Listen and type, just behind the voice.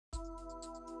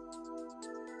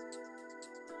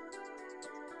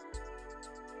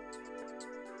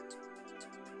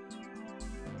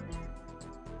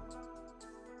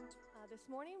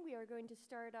are going to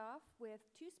start off with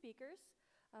two speakers,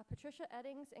 Patricia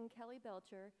Eddings and Kelly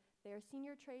Belcher. They are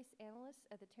senior trace analysts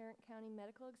at the Tarrant County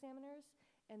Medical Examiners,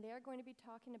 and they are going to be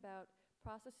talking about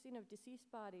processing of deceased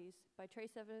bodies by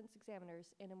trace evidence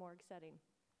examiners in a morgue setting.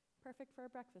 Perfect for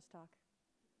a breakfast talk.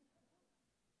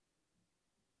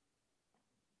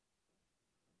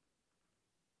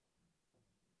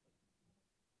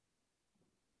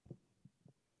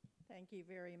 Thank you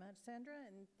very much, Sandra,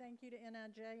 and thank you to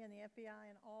NIJ and the FBI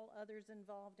and all others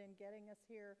involved in getting us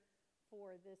here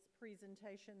for this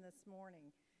presentation this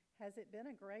morning. Has it been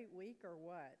a great week or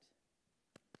what?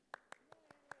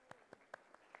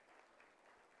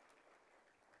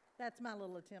 That's my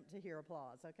little attempt to hear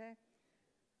applause, okay?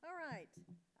 All right.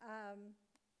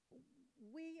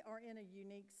 We are in a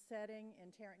unique setting in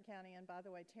Tarrant County, and by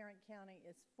the way, Tarrant County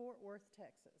is Fort Worth,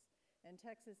 Texas, and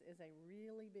Texas is a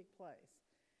really big place.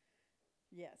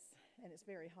 Yes, and it's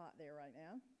very hot there right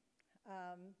now.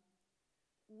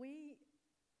 We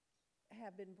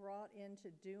have been brought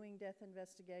into doing death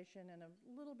investigation in a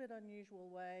little bit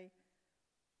unusual way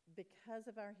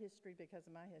because of our history, because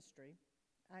of my history.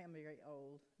 I am very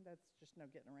old. That's just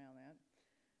no getting around that.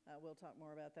 We'll talk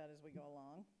more about that as we go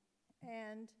along.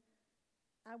 And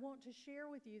I want to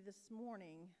share with you this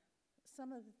morning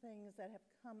some of the things that have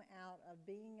come out of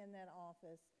being in that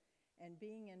office and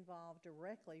being involved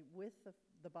directly with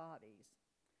the bodies.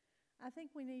 I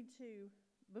think we need to,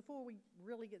 before we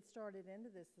really get started into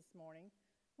this morning,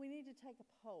 we need to take a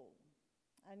poll.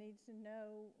 I need to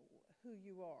know who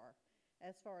you are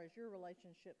as far as your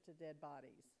relationship to dead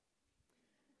bodies.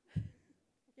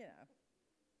 You know,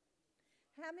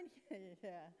 how many,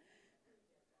 yeah.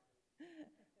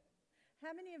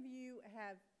 How many of you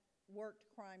have worked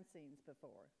crime scenes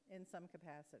before in some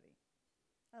capacity?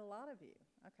 A lot of you.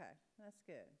 Okay, that's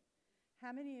good.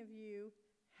 How many of you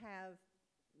have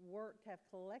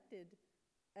collected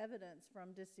evidence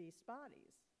from deceased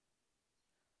bodies?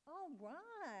 All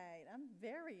right, I'm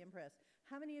very impressed.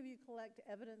 How many of you collect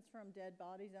evidence from dead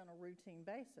bodies on a routine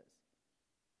basis?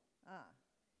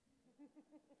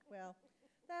 Well,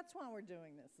 that's why we're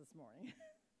doing this morning.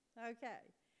 Okay.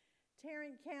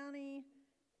 Tarrant County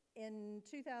in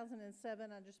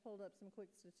 2007, I just pulled up some quick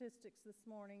statistics this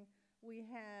morning. We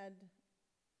had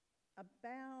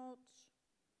about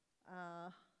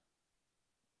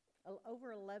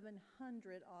over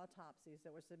 1,100 autopsies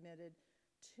that were submitted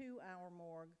to our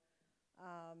morgue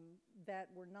that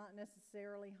were not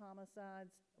necessarily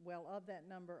homicides. Well, of that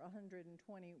number, 120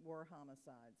 were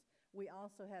homicides. We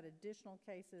also had additional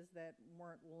cases that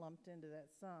weren't lumped into that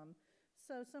sum.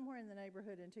 So somewhere in the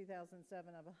neighborhood in 2007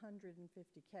 of 150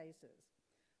 cases.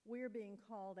 We're being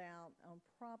called out on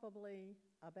probably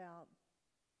about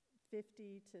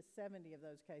 50 to 70 of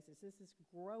those cases. This is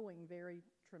growing very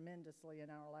tremendously in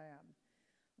our lab.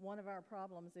 One of our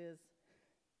problems is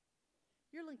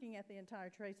you're looking at the entire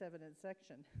trace evidence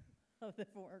section of the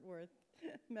Fort Worth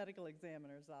Medical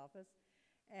Examiner's Office.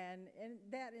 And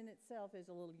that in itself is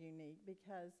a little unique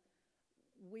because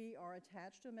we are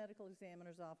attached to a medical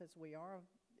examiner's office. We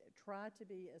try to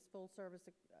be as full service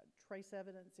trace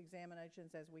evidence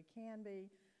examinations as we can be,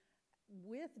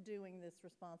 with doing this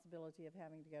responsibility of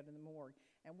having to go to the morgue.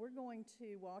 And we're going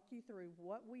to walk you through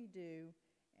what we do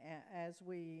as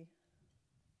we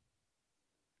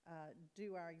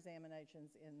do our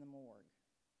examinations in the morgue.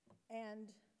 And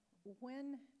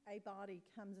when a body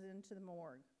comes into the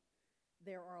morgue,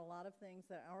 there are a lot of things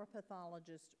that our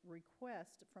pathologists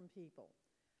request from people.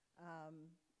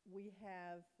 We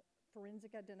have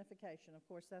forensic identification. Of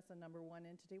course, that's the number one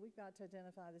entity. We've got to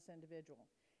identify this individual.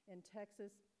 In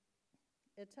Texas,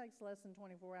 it takes less than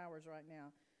 24 hours right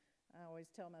now. I always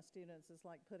tell my students it's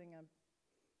like putting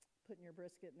your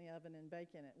brisket in the oven and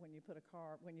baking it when you put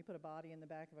a body in the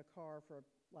back of a car for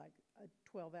like a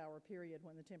 12-hour period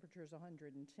when the temperature is 110.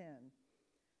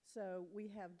 So we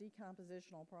have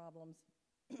decompositional problems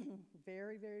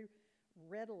very, very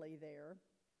readily there,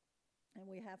 and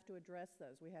we have to address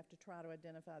those. We have to try to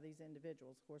identify these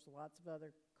individuals. Of course, lots of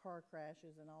other car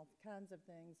crashes and all kinds of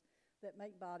things that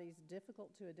make bodies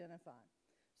difficult to identify.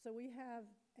 So we have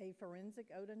a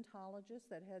forensic odontologist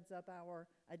that heads up our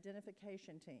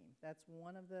identification team. That's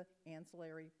one of the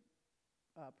ancillary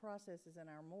processes in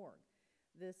our morgue.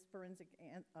 This forensic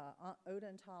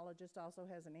odontologist also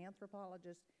has an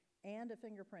anthropologist and a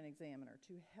fingerprint examiner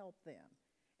to help them.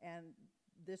 And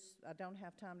this, I don't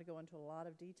have time to go into a lot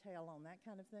of detail on that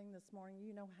kind of thing this morning.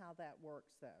 You know how that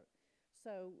works, though.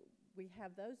 So we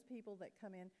have those people that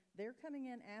come in. They're coming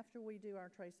in after we do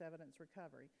our trace evidence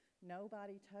recovery.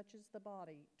 Nobody touches the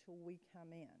body till we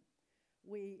come in.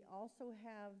 We also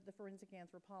have the forensic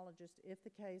anthropologist if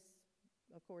the case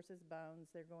of course, his bones.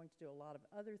 They're going to do a lot of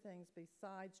other things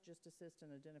besides just assist in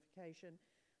identification.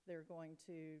 They're going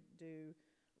to do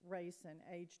race and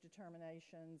age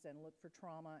determinations and look for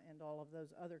trauma and all of those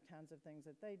other kinds of things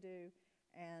that they do.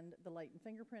 And the latent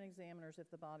fingerprint examiners, if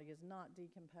the body is not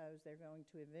decomposed, they're going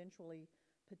to eventually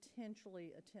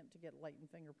potentially attempt to get latent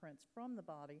fingerprints from the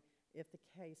body if the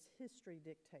case history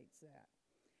dictates that.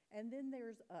 And then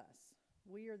there's us.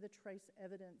 We are the trace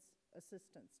evidence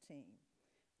assistance team,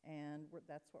 and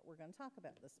that's what we're going to talk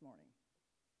about this morning.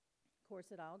 Of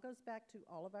course, it all goes back to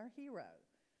all of our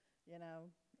heroes. You know,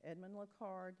 Edmund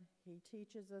Locard, he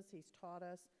teaches us, he's taught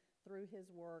us through his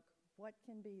work what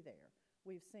can be there.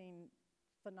 We've seen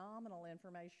phenomenal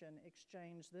information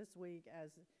exchanged this week as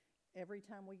every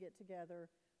time we get together,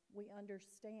 we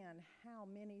understand how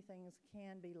many things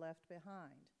can be left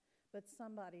behind. But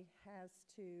somebody has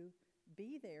to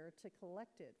be there to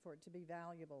collect it for it to be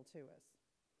valuable to us.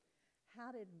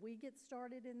 How did we get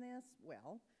started in this?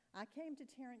 Well, I came to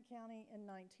Tarrant County in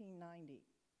 1990.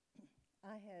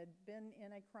 I had been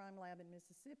in a crime lab in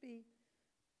Mississippi,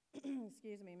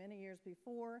 many years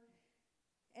before,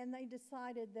 and they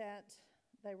decided that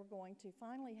they were going to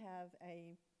finally have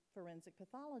a forensic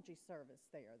pathology service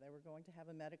there. They were going to have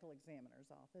a medical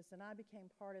examiner's office, and I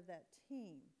became part of that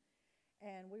team.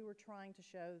 And we were trying to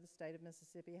show the state of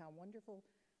Mississippi how wonderful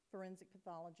forensic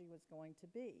pathology was going to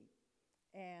be.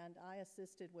 And I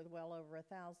assisted with well over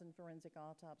 1,000 forensic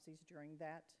autopsies during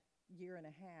that year and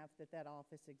a half that that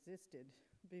office existed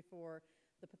before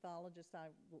the pathologist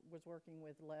I was working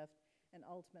with left, and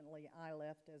ultimately I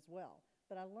left as well.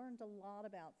 But I learned a lot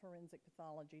about forensic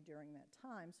pathology during that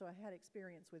time, so I had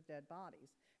experience with dead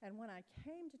bodies. And when I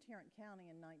came to Tarrant County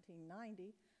in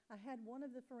 1990, I had one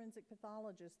of the forensic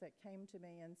pathologists that came to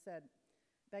me and said,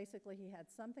 basically he had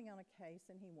something on a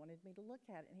case and he wanted me to look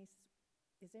at it. And he said,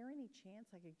 is there any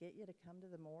chance I could get you to come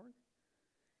to the morgue?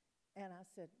 And I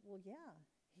said, well, yeah.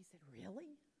 He said,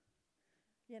 really?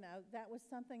 You know, that was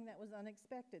something that was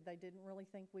unexpected. They didn't really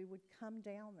think we would come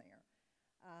down there.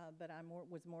 But I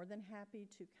was more than happy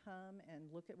to come and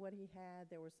look at what he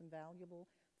had. There were some valuable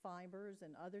fibers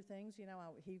and other things. You know,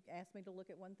 he asked me to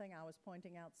look at one thing. I was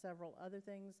pointing out several other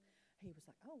things. He was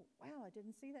like, oh, wow, I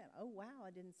didn't see that. Oh, wow, I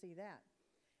didn't see that.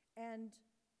 And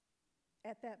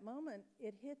at that moment,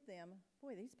 it hit them,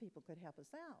 boy, these people could help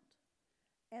us out.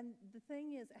 And the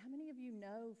thing is, how many of you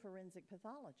know forensic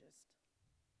pathologists?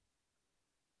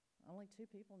 Only 2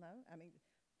 people know? I mean,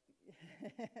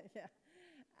 yeah.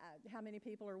 How many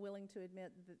people are willing to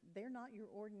admit that they're not your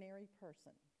ordinary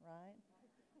person, right?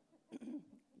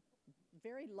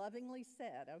 Very lovingly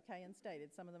said, okay, and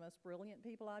stated, some of the most brilliant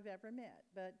people I've ever met,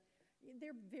 but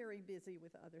they're very busy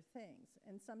with other things.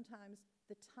 And sometimes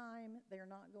the time they're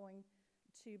not going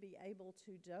to be able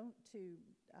to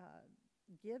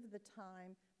give the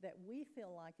time that we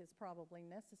feel like is probably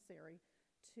necessary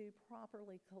to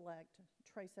properly collect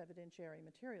trace evidentiary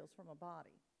materials from a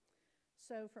body.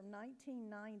 So from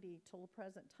 1990 till the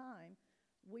present time,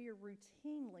 we are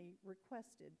routinely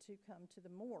requested to come to the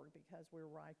morgue because we're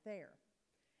right there.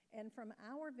 And from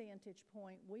our vantage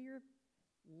point, we're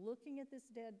looking at this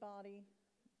dead body,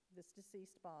 this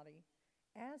deceased body,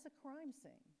 as a crime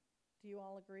scene. Do you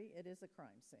all agree? It is a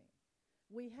crime scene.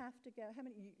 We have to go, how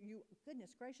many,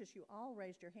 goodness gracious, you all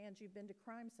raised your hands, you've been to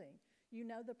crime scene. You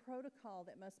know the protocol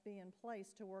that must be in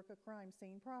place to work a crime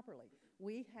scene properly.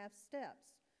 We have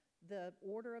steps. The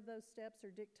order of those steps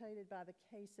are dictated by the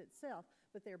case itself,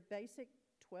 but they're basic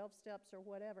 12 steps or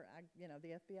whatever.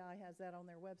 The FBI has that on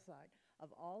their website, of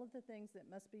all of the things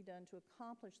that must be done to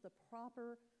accomplish the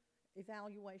proper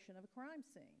evaluation of a crime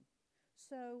scene.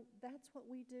 So that's what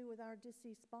we do with our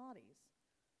deceased bodies.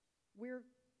 We're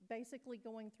basically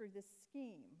going through this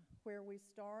scheme where we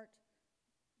start,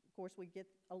 of course, we get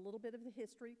a little bit of the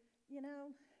history. You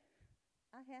know,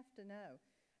 I have to know,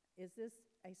 is this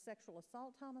a sexual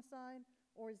assault homicide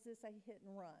or is this a hit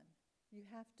and run? You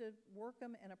have to work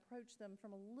them and approach them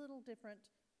from a little different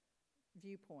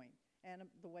viewpoint and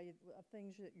the way of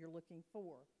things that you're looking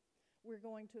for. We're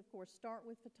going to, of course, start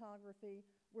with photography.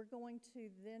 We're going to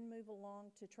then move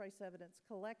along to trace evidence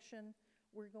collection.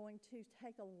 We're going to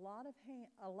take a lot of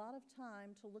time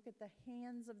to look at the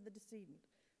hands of the decedent.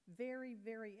 Very,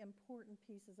 very important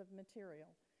pieces of material.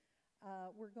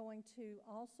 We're going to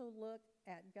also look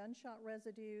at gunshot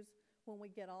residues. When we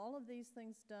get all of these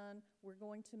things done, we're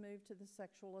going to move to the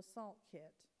sexual assault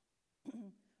kit.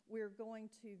 We're going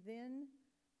to then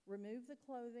remove the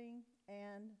clothing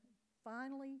and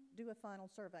finally do a final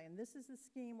survey. And this is the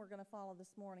scheme we're going to follow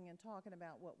this morning in talking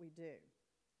about what we do.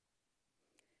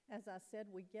 As I said,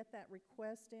 we get that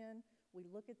request in, we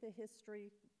look at the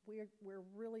history, we're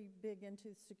really big into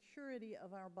security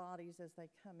of our bodies as they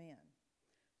come in.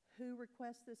 Who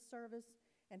requests this service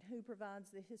and who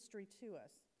provides the history to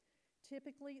us?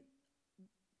 Typically,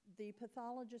 the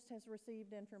pathologist has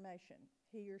received information.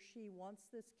 He or she wants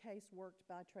this case worked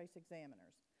by trace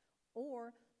examiners.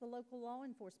 Or the local law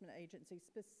enforcement agency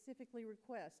specifically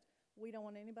requests, we don't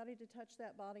want anybody to touch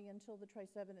that body until the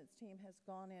trace evidence team has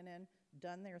gone in and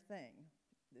done their thing.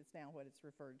 It's now what it's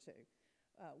referred to,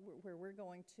 where we're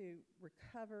going to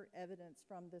recover evidence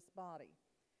from this body.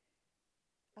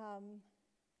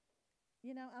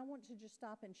 You know, I want to just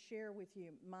stop and share with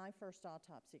you my first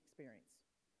autopsy experience.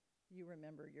 You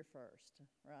remember your first,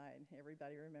 right?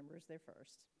 Everybody remembers their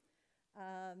first.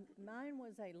 Mine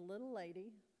was a little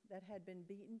lady that had been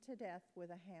beaten to death with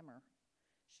a hammer.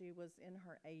 She was in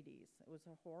her 80s. It was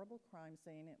a horrible crime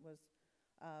scene. It was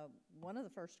one of the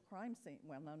first crime scenes,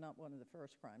 well, no, not one of the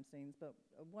first crime scenes, but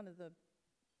one of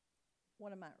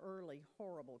my early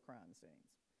horrible crime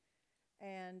scenes.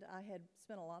 And I had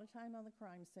spent a lot of time on the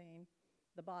crime scene.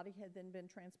 The body had then been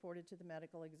transported to the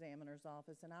medical examiner's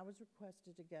office, and I was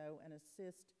requested to go and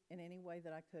assist in any way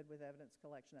that I could with evidence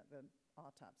collection at the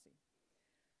autopsy.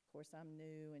 Of course, I'm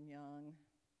new and young,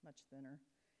 much thinner.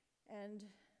 And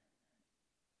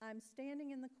I'm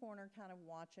standing in the corner kind of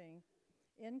watching.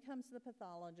 In comes the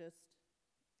pathologist,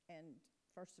 and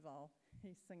first of all,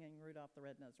 he's singing Rudolph the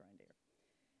Red-Nosed Reindeer.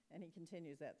 And he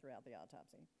continues that throughout the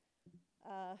autopsy.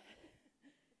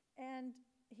 And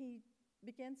he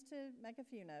begins to make a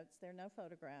few notes. There are no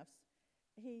photographs.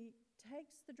 He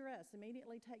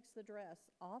immediately takes the dress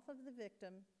off of the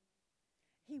victim.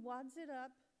 He wads it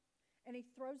up, and he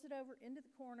throws it over into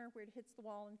the corner where it hits the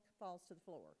wall and falls to the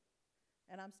floor.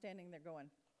 And I'm standing there going,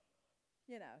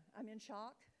 you know, I'm in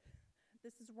shock.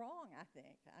 This is wrong, I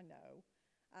think. I know.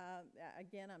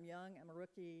 Again, I'm young. I'm a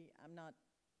rookie. I'm not,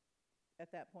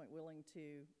 at that point, willing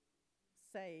to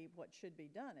say what should be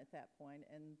done at that point,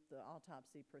 and the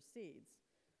autopsy proceeds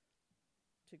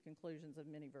to conclusions of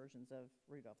many versions of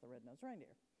Rudolph the Red-Nosed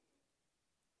Reindeer.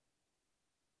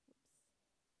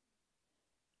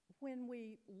 When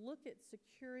we look at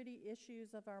security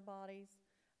issues of our bodies,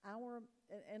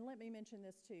 and let me mention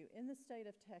this too, in the state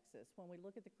of Texas, when we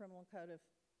look at the Criminal Code of,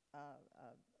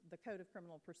 the Code of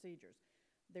Criminal Procedures,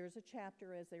 there's a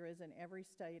chapter, as there is in every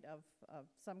state, of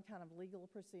some kind of legal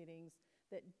proceedings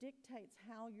that dictates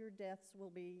how your deaths will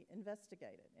be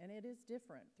investigated. And it is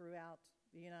different throughout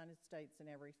the United States in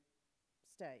every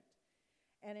state.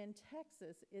 And in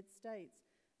Texas, it states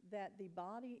that the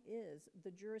body is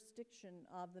the jurisdiction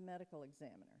of the medical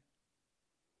examiner.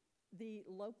 The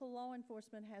local law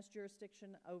enforcement has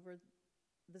jurisdiction over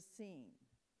the scene.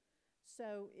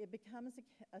 So it becomes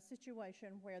a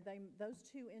situation where those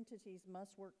two entities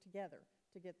must work together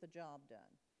to get the job done.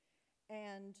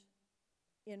 And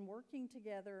in working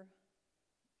together,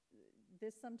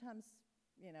 this sometimes,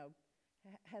 you know,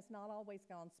 has not always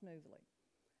gone smoothly.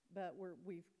 But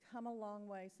we've come a long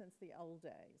way since the old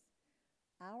days.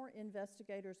 Our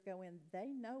investigators go in,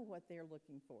 they know what they're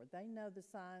looking for. They know the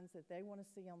signs that they want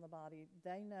to see on the body.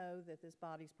 They know that this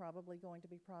body's probably going to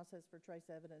be processed for trace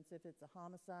evidence if it's a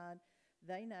homicide.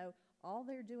 They know all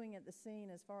they're doing at the scene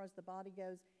as far as the body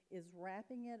goes is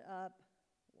wrapping it up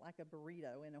like a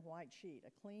burrito in a white sheet,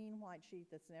 a clean white sheet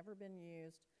that's never been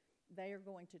used. They are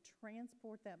going to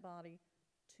transport that body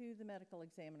to the medical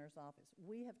examiner's office.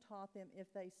 We have taught them,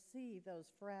 if they see those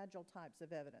fragile types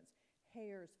of evidence,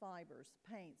 hairs, fibers,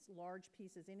 paints, large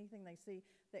pieces, anything they see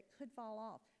that could fall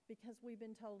off, because we've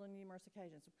been told on numerous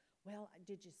occasions, well,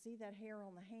 did you see that hair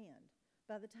on the hand?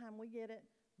 By the time we get it,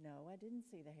 no, I didn't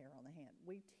see the hair on the hand.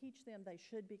 We teach them they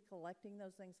should be collecting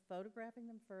those things, photographing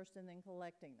them first and then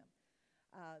collecting them.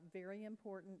 Very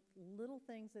important little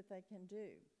things that they can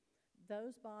do.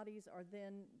 Those bodies are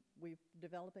then, we're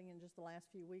developing in just the last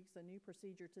few weeks a new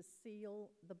procedure to seal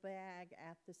the bag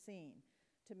at the scene,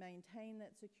 to maintain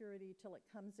that security till it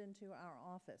comes into our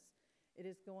office. It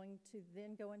is going to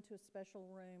then go into a special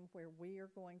room where we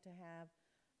are going to have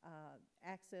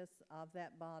access of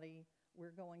that body.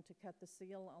 We're going to cut the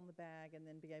seal on the bag and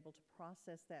then be able to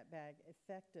process that bag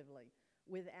effectively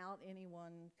without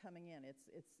anyone coming in.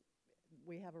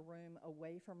 We have a room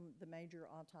away from the major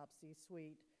autopsy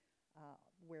suite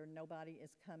where nobody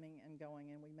is coming and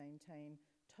going, and we maintain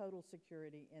total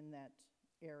security in that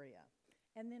area.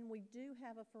 And then we do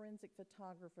have a forensic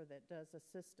photographer that does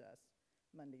assist us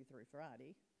Monday through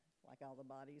Friday, like all the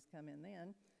bodies come in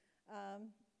then.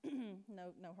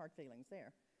 No hard feelings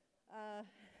there.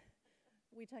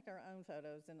 We take our own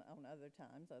photos on other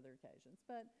times, other occasions.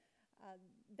 But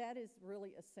That is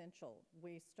really essential.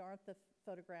 We start the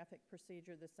photographic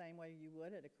procedure the same way you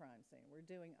would at a crime scene. We're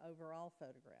doing overall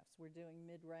photographs. We're doing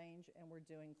mid-range, and we're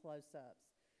doing close-ups.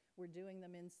 We're doing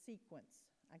them in sequence.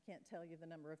 I can't tell you the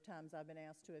number of times I've been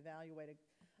asked to evaluate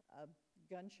a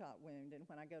gunshot wound, and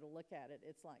when I go to look at it,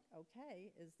 it's like,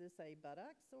 okay, is this a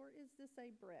buttocks or is this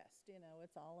a breast? You know,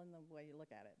 it's all in the way you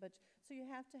look at it. But so you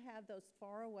have to have those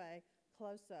far away,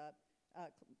 close-up,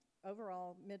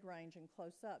 overall, mid-range, and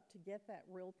close-up to get that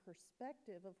real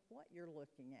perspective of what you're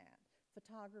looking at.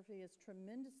 Photography is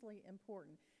tremendously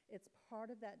important. It's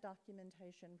part of that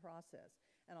documentation process.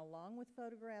 And along with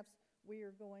photographs, we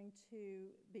are going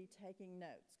to be taking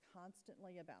notes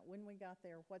constantly about when we got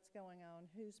there, what's going on,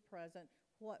 who's present,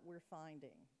 what we're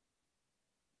finding.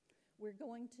 We're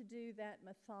going to do that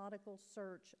methodical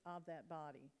search of that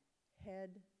body,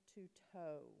 head to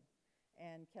toe.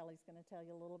 And Kelly's going to tell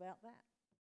you a little about that.